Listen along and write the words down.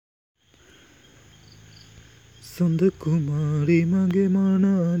සොඳ කුමාරි මගේ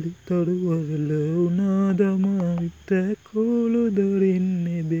මනාලි තරුවරල උනාදමාවි තැකෝලු දොරින්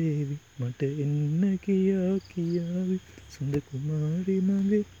එබේවි මට එන්න කියා කියාවි සොඳ කුමාරි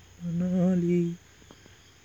මගේ මනාලි